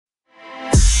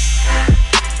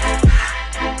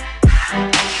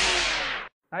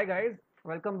Hi guys,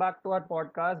 welcome back to our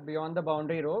podcast Beyond the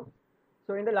Boundary Rope.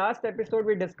 So in the last episode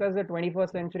we discussed the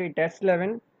 21st century Test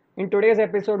 11. In today's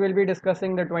episode we'll be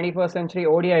discussing the 21st century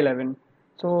ODI 11.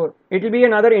 So it will be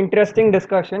another interesting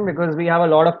discussion because we have a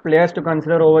lot of players to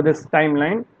consider over this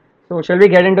timeline. So shall we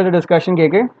get into the discussion,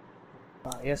 KK?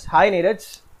 Yes, hi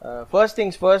Neeraj. First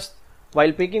things first,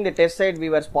 while picking the test side,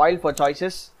 we were spoiled for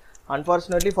choices.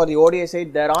 Unfortunately, for the ODI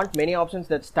side, there aren't many options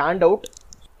that stand out.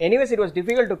 Anyways, it was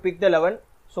difficult to pick the 11,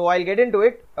 so I'll get into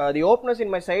it. The openers in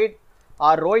my side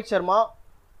are Rohit Sharma,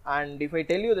 and if I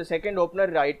tell you the second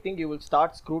opener, I think you will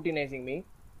start scrutinizing me.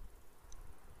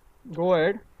 Go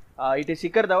ahead. It is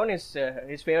Shikhar Dhawan,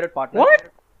 his favorite partner.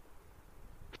 What?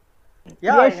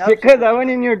 Yeah, You have Shikhar Dhawan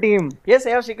in your team. Yes, I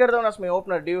have Shikhar Dhawan as my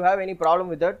opener. Do you have any problem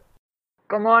with that?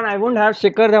 Come on, I won't have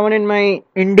Shikhar Dhawan in my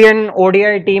Indian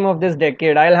ODI team of this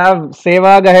decade. I'll have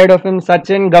Sehwag ahead of him,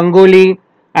 Sachin, Ganguly,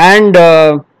 and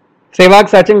Sehwag,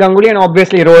 Sachin, Ganguly, and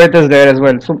obviously Rohit is there as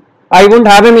well. So I wouldn't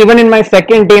have him even in my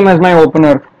second team as my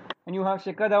opener. And you have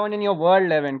Shikhar Dhawan in your World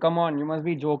 11. Come on, you must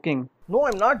be joking. No,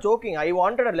 I'm not joking. I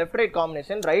wanted a left-right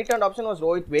combination. Right-hand option was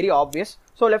Rohit, very obvious.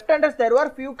 So left-handers, there were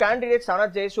few candidates,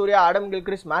 Sanath Jayasuriya, Adam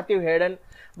Gilchrist, Matthew Hayden.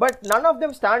 But none of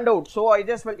them stand out. So I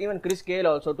just felt, even Chris Gale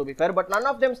also to be fair. But none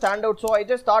of them stand out. So I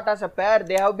just thought as a pair,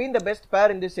 they have been the best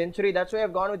pair in this century. That's why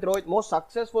I've gone with Rohit. Most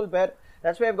successful pair.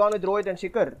 That's why I've gone with Rohit and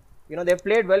Shikhar. You know, they've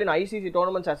played well in ICC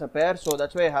tournaments as a pair. So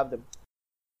that's why I have them.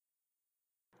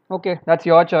 Okay, that's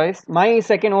your choice. My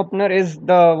second opener is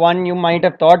the one you might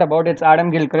have thought about. It's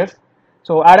Adam Gilchrist.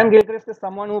 So Adam Gilchrist is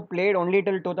someone who played only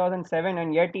till 2007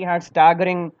 and yet he had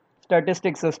staggering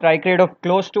statistics, a strike rate of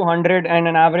close to 100 and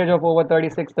an average of over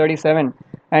 36, 37.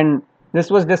 And this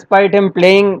was despite him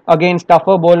playing against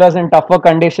tougher bowlers in tougher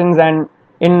conditions and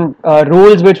in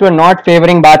rules which were not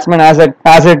favoring batsmen as it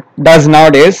does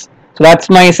nowadays. So that's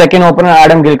my second opener,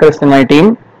 Adam Gilchrist in my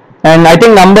team. And I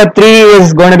think number 3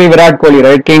 is going to be Virat Kohli,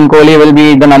 right? King Kohli will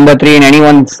be the number 3 in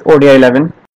anyone's ODI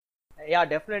 11. Yeah,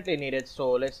 definitely needed.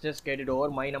 So let's just get it over.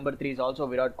 My number 3 is also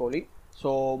Virat Kohli.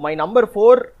 So my number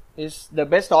 4 is the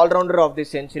best all-rounder of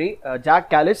this century, Jack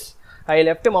Callis. I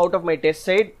left him out of my test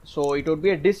side. So it would be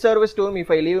a disservice to him if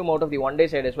I leave him out of the one-day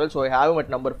side as well. So I have him at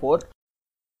number 4.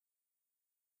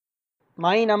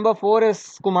 My number 4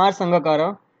 is Kumar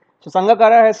Sangakkara. So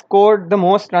Sangakkara has scored the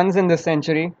most runs in this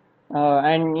century.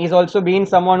 And he's also been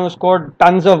someone who scored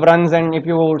tons of runs. And if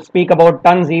you speak about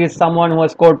tons, he is someone who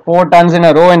has scored 4 tons in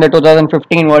a row in the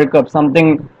 2015 World Cup,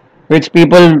 something which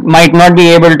people might not be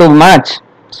able to match.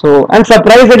 So I'm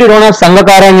surprised that you don't have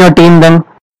Sangakkara in your team then.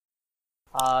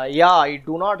 Yeah, I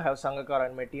do not have Sangakkara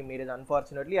in my team, Neeraj.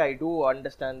 Unfortunately, I do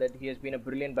understand that he has been a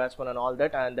brilliant batsman and all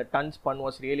that, and the ton spun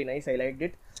was really nice. I liked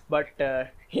it. But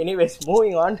anyways,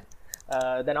 moving on.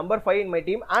 The number 5 in my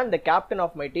team and the captain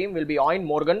of my team will be Eoin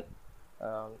Morgan.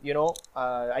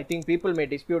 I think people may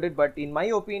dispute it, but in my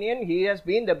opinion, he has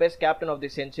been the best captain of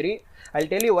this century. I'll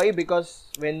tell you why, because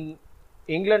when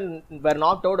England were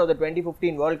knocked out of the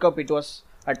 2015 World Cup, it was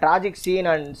a tragic scene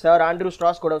and Sir Andrew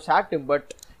Strauss could have sacked him,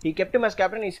 but he kept him as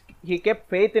captain. He kept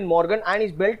faith in Morgan and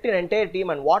he's built an entire team,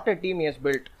 and what a team he has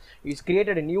built. He's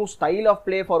created a new style of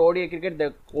play for ODI cricket.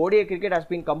 The ODI cricket has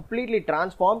been completely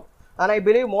transformed, and I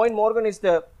believe Eoin Morgan is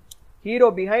the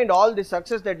hero behind all the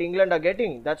success that England are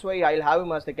getting. That's why I'll have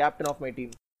him as the captain of my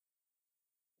team.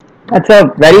 That's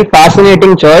a very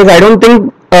fascinating choice. I don't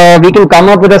think we can come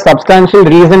up with a substantial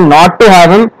reason not to have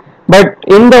him. But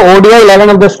in the ODI 11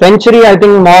 of the century, I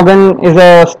think Morgan is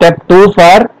a step too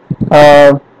far.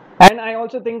 And I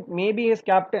also think maybe his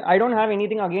captain, I don't have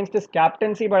anything against his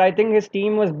captaincy, but I think his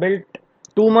team was built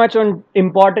too much on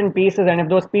important pieces. And if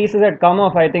those pieces had come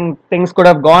off, I think things could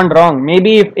have gone wrong.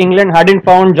 Maybe if England hadn't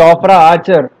found Jofra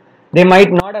Archer, they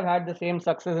might not have had the same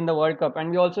success in the World Cup.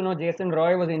 And we also know Jason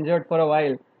Roy was injured for a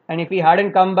while. And if he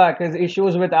hadn't come back, his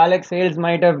issues with Alex Hales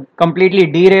might have completely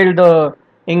derailed the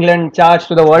England charge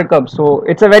to the World Cup. So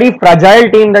it's a very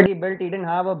fragile team that he built. He didn't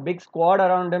have a big squad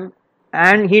around him.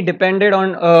 And he depended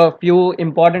on a few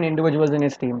important individuals in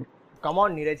his team. Come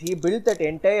on, Neeraj. He built that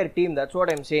entire team. That's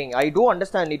what I'm saying. I do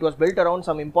understand it was built around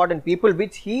some important people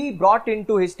which he brought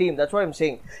into his team. That's what I'm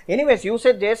saying. Anyways, you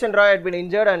said Jason Roy had been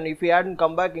injured and if he hadn't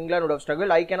come back, England would have struggled.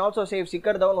 I can also say if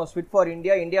Shikhar Dhawan was fit for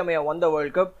India, India may have won the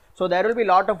World Cup. So there will be a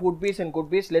lot of would-be's and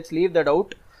could-be's. Let's leave that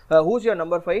out. Who's your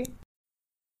number 5?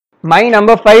 My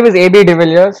number 5 is AB de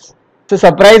Villiers. So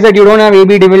surprised that you don't have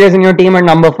AB de Villiers in your team at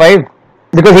number 5.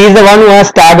 Because he's the one who has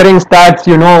staggering stats,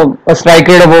 a strike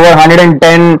rate of over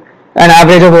 110, an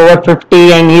average of over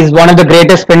 50, and he's one of the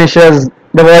greatest finishers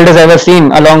the world has ever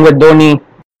seen, along with Dhoni.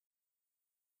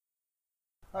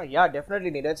 Yeah,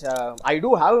 definitely Neeraj. I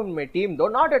do have him in my team, though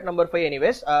not at number 5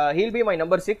 anyways. He'll be my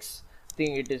number 6.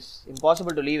 think it is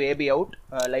impossible to leave AB out.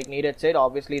 Like Neeraj said,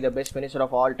 obviously the best finisher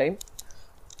of all time.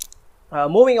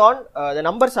 Moving on, the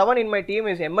number 7 in my team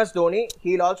is MS Dhoni.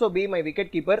 He'll also be my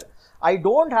wicketkeeper. I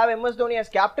don't have MS Dhoni as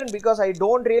captain because I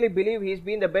don't really believe he's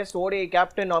been the best ODI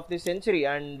captain of this century,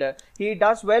 and he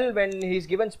does well when he's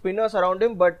given spinners around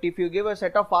him, but if you give a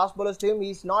set of fast bowlers to him,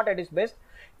 he's not at his best.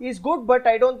 He's good, but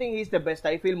I don't think he's the best.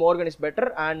 I feel Morgan is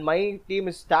better, and my team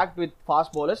is stacked with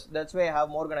fast bowlers. That's why I have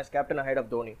Morgan as captain ahead of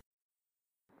Dhoni.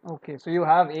 Okay, so you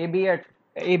have AB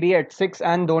at 6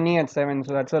 and Dhoni at 7.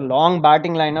 So that's a long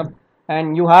batting lineup,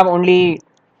 and you have only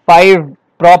 5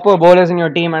 proper bowlers in your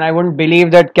team, and I wouldn't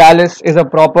believe that Callis is a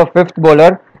proper 5th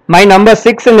bowler. My number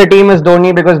 6 in the team is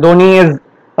Dhoni because Dhoni is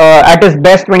at his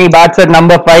best when he bats at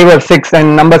number 5 or 6,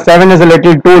 and number 7 is a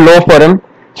little too low for him.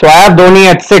 So I have Dhoni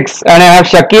at 6 and I have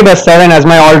Shakib as 7 as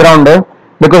my all-rounder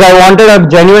because I wanted a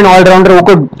genuine all-rounder who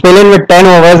could fill in with 10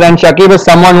 overs, and Shakib is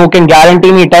someone who can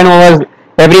guarantee me 10 overs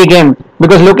every game.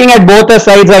 Because looking at both the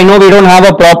sides, I know we don't have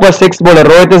a proper 6th bowler.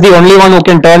 Rohit is the only one who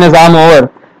can turn his arm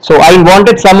over. So I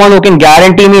wanted someone who can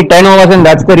guarantee me 10 overs, and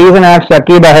that's the reason I have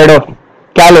Shakib ahead of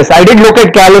Callis. I did look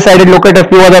at Callis, I did look at a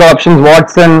few other options,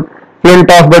 Watson,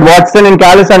 Flintoff, but Watson and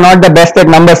Callis are not the best at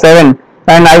number 7.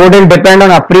 And I wouldn't depend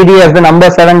on Afridi as the number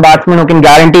 7 batsman who can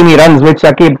guarantee me runs, which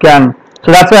Shakib can.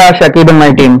 So that's why I have Shakib in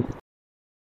my team.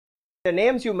 The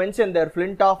names you mentioned there,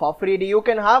 Flintoff, Afridi, you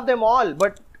can have them all,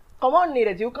 but come on,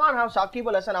 Neeraj, you can't have Shakib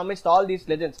Al Hasan amidst all these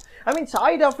legends. I mean,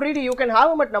 Saeed Afridi, you can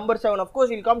have him at number 7. Of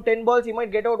course, he'll come 10 balls, he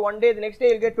might get out one day, the next day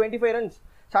he'll get 25 runs.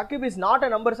 Shakib is not a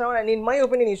number 7, and in my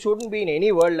opinion, he shouldn't be in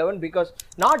any World 11 because,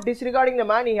 not disregarding the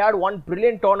man, he had one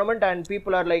brilliant tournament and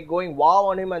people are like going wow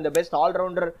on him and the best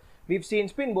all-rounder we've seen,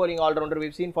 spin bowling all-rounder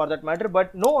we've seen for that matter.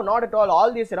 But no, not at all.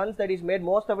 All these runs that he's made,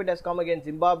 most of it has come against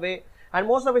Zimbabwe, and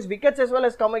most of his wickets as well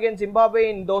has come against Zimbabwe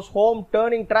in those home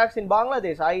turning tracks in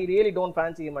Bangladesh. I really don't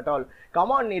fancy him at all.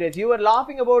 Come on, Neeraj, you were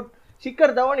laughing about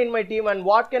Shikhar Dhawan in my team, and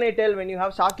what can I tell when you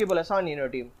have Shakib Al Hasan in your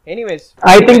team? Anyways,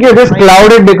 I think you're just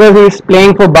clouded because he's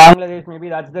playing for Bangladesh. Maybe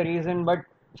that's the reason. But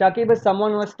Shakib is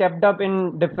someone who has stepped up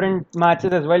in different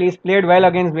matches as well. He's played well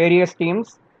against various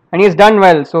teams and he's done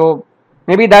well. So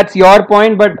maybe that's your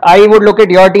point. But I would look at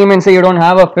your team and say you don't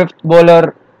have a 5th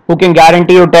bowler who can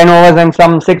guarantee you 10 overs and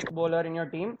some 6th bowler in your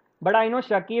team. But I know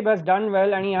Shakib has done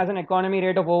well and he has an economy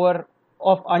rate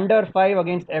of under 5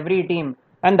 against every team.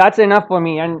 And that's enough for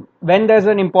me. And when there's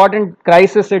an important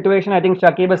crisis situation, I think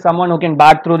Shakib is someone who can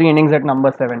bat through the innings at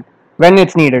number 7 when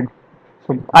it's needed.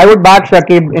 So I would back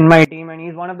Shakib in my team, and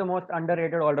he's one of the most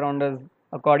underrated all-rounders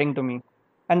according to me.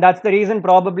 And that's the reason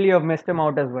probably I've missed him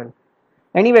out as well.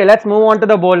 Anyway, let's move on to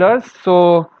the bowlers.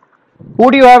 So who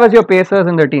do you have as your pacers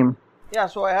in the team? Yeah,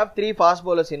 so I have 3 fast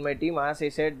bowlers in my team. As I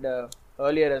said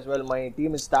earlier as well, my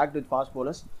team is stacked with fast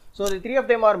bowlers. So the 3 of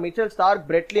them are Mitchell Starc,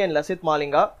 Brett Lee and Lasith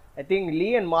Malinga. I think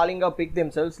Lee and Malinga picked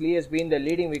themselves. Lee has been the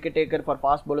leading wicket taker for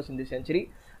fast bowlers in this century.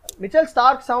 Mitchell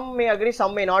Starc, some may agree,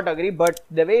 some may not agree, but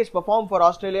the way he's performed for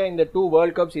Australia in the 2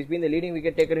 World Cups, he's been the leading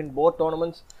wicket taker in both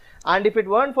tournaments. And if it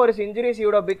weren't for his injuries, he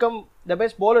would have become the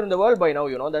best bowler in the world by now,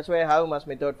 you know. That's why I have him as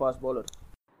my 3rd fast bowler.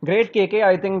 Great, KK.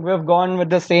 I think we've gone with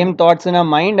the same thoughts in our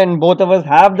mind, and both of us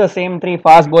have the same 3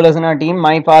 fast bowlers in our team.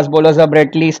 My fast bowlers are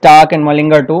Brett Lee, Starc and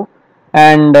Malinga too.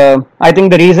 And I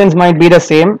think the reasons might be the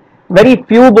same. Very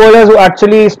few bowlers who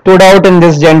actually stood out in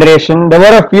this generation. There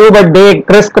were a few, but they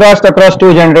crisscrossed across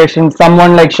 2 generations.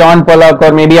 Someone like Sean Pollock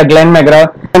or maybe a Glenn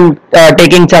McGrath, and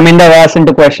taking Chaminda Vaas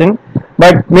into question.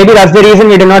 But maybe that's the reason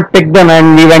we did not pick them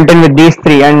and we went in with these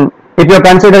 3. And if you're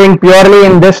considering purely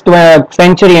in this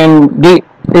century,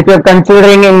 if you're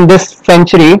considering in this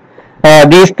century,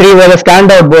 these 3 were the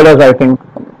standout bowlers, I think,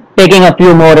 taking a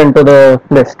few more into the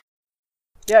list.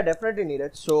 Yeah, definitely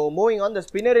Neeraj. So moving on, the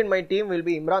spinner in my team will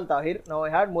be Imran Tahir. Now I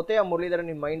had Muttiah Muralidharan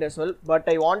in mind as well, but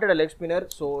I wanted a leg spinner,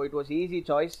 so it was easy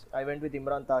choice. I went with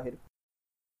Imran Tahir.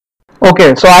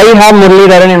 Okay, so I have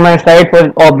Muralidharan in my side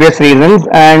for obvious reasons,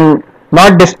 and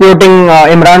not disputing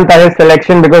Imran Tahir's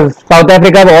selection because South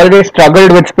Africa have always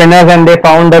struggled with spinners and they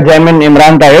found a gem in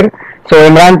Imran Tahir. So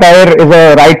Imran Tahir is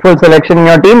a rightful selection in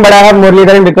your team, but I have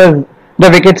Muralidharan because the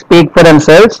wickets speak for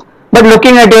themselves. But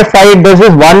looking at your side, there's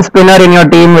just one spinner in your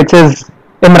team, which is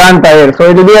Imran Tahir. So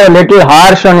it will be a little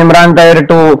harsh on Imran Tahir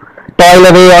to toil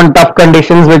away on tough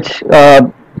conditions, which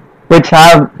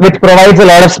provides a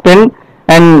lot of spin.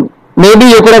 And maybe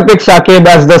you could have picked Shakib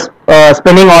as the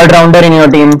spinning all-rounder in your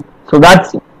team. So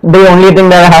that's the only thing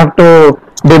that I have to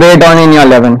debate on in your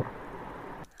 11.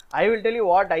 I will tell you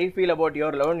what I feel about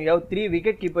your 11. You have 3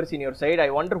 wicket keepers in your side. I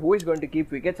wonder who is going to keep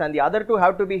wickets, and the other 2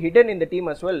 have to be hidden in the team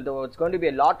as well. Though it's going to be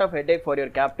a lot of headache for your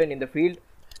captain in the field.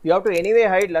 You have to anyway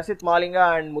hide Lasith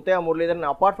Malinga and Muttiah Muralidharan.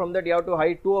 Apart from that, you have to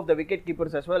hide 2 of the wicket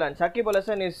keepers as well. And Shakib Al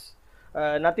Hasan is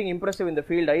nothing impressive in the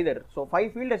field either. So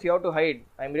 5 fielders you have to hide.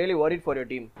 I'm really worried for your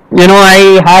team.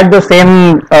 I had the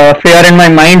same fear in my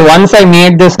mind. Once I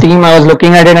made this team, I was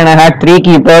looking at it and I had 3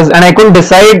 keepers and I couldn't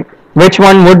decide which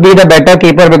one would be the better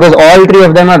keeper because all 3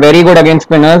 of them are very good against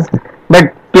spinners.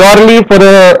 But purely for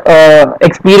the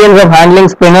experience of handling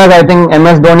spinners, I think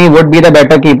MS Dhoni would be the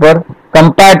better keeper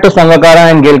compared to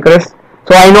Sangakkara and Gilchrist.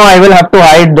 So I know I will have to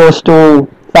hide those 2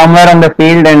 somewhere on the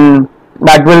field, and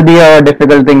that will be a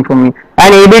difficult thing for me.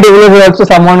 And AB de Villiers is also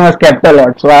someone who has kept a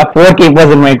lot. So I have 4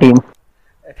 keepers in my team.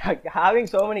 Having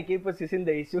so many keepers isn't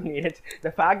the issue, Neeraj.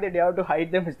 The fact that you have to hide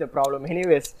them is the problem.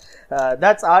 Anyways,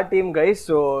 that's our team, guys.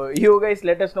 So you guys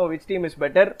let us know which team is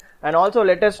better, and also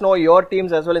let us know your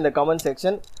teams as well in the comment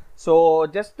section. So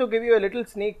just to give you a little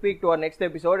sneak peek to our next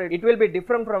episode, it will be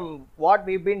different from what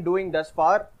we've been doing thus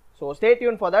far. So stay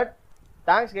tuned for that.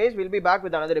 Thanks, guys. We'll be back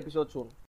with another episode soon.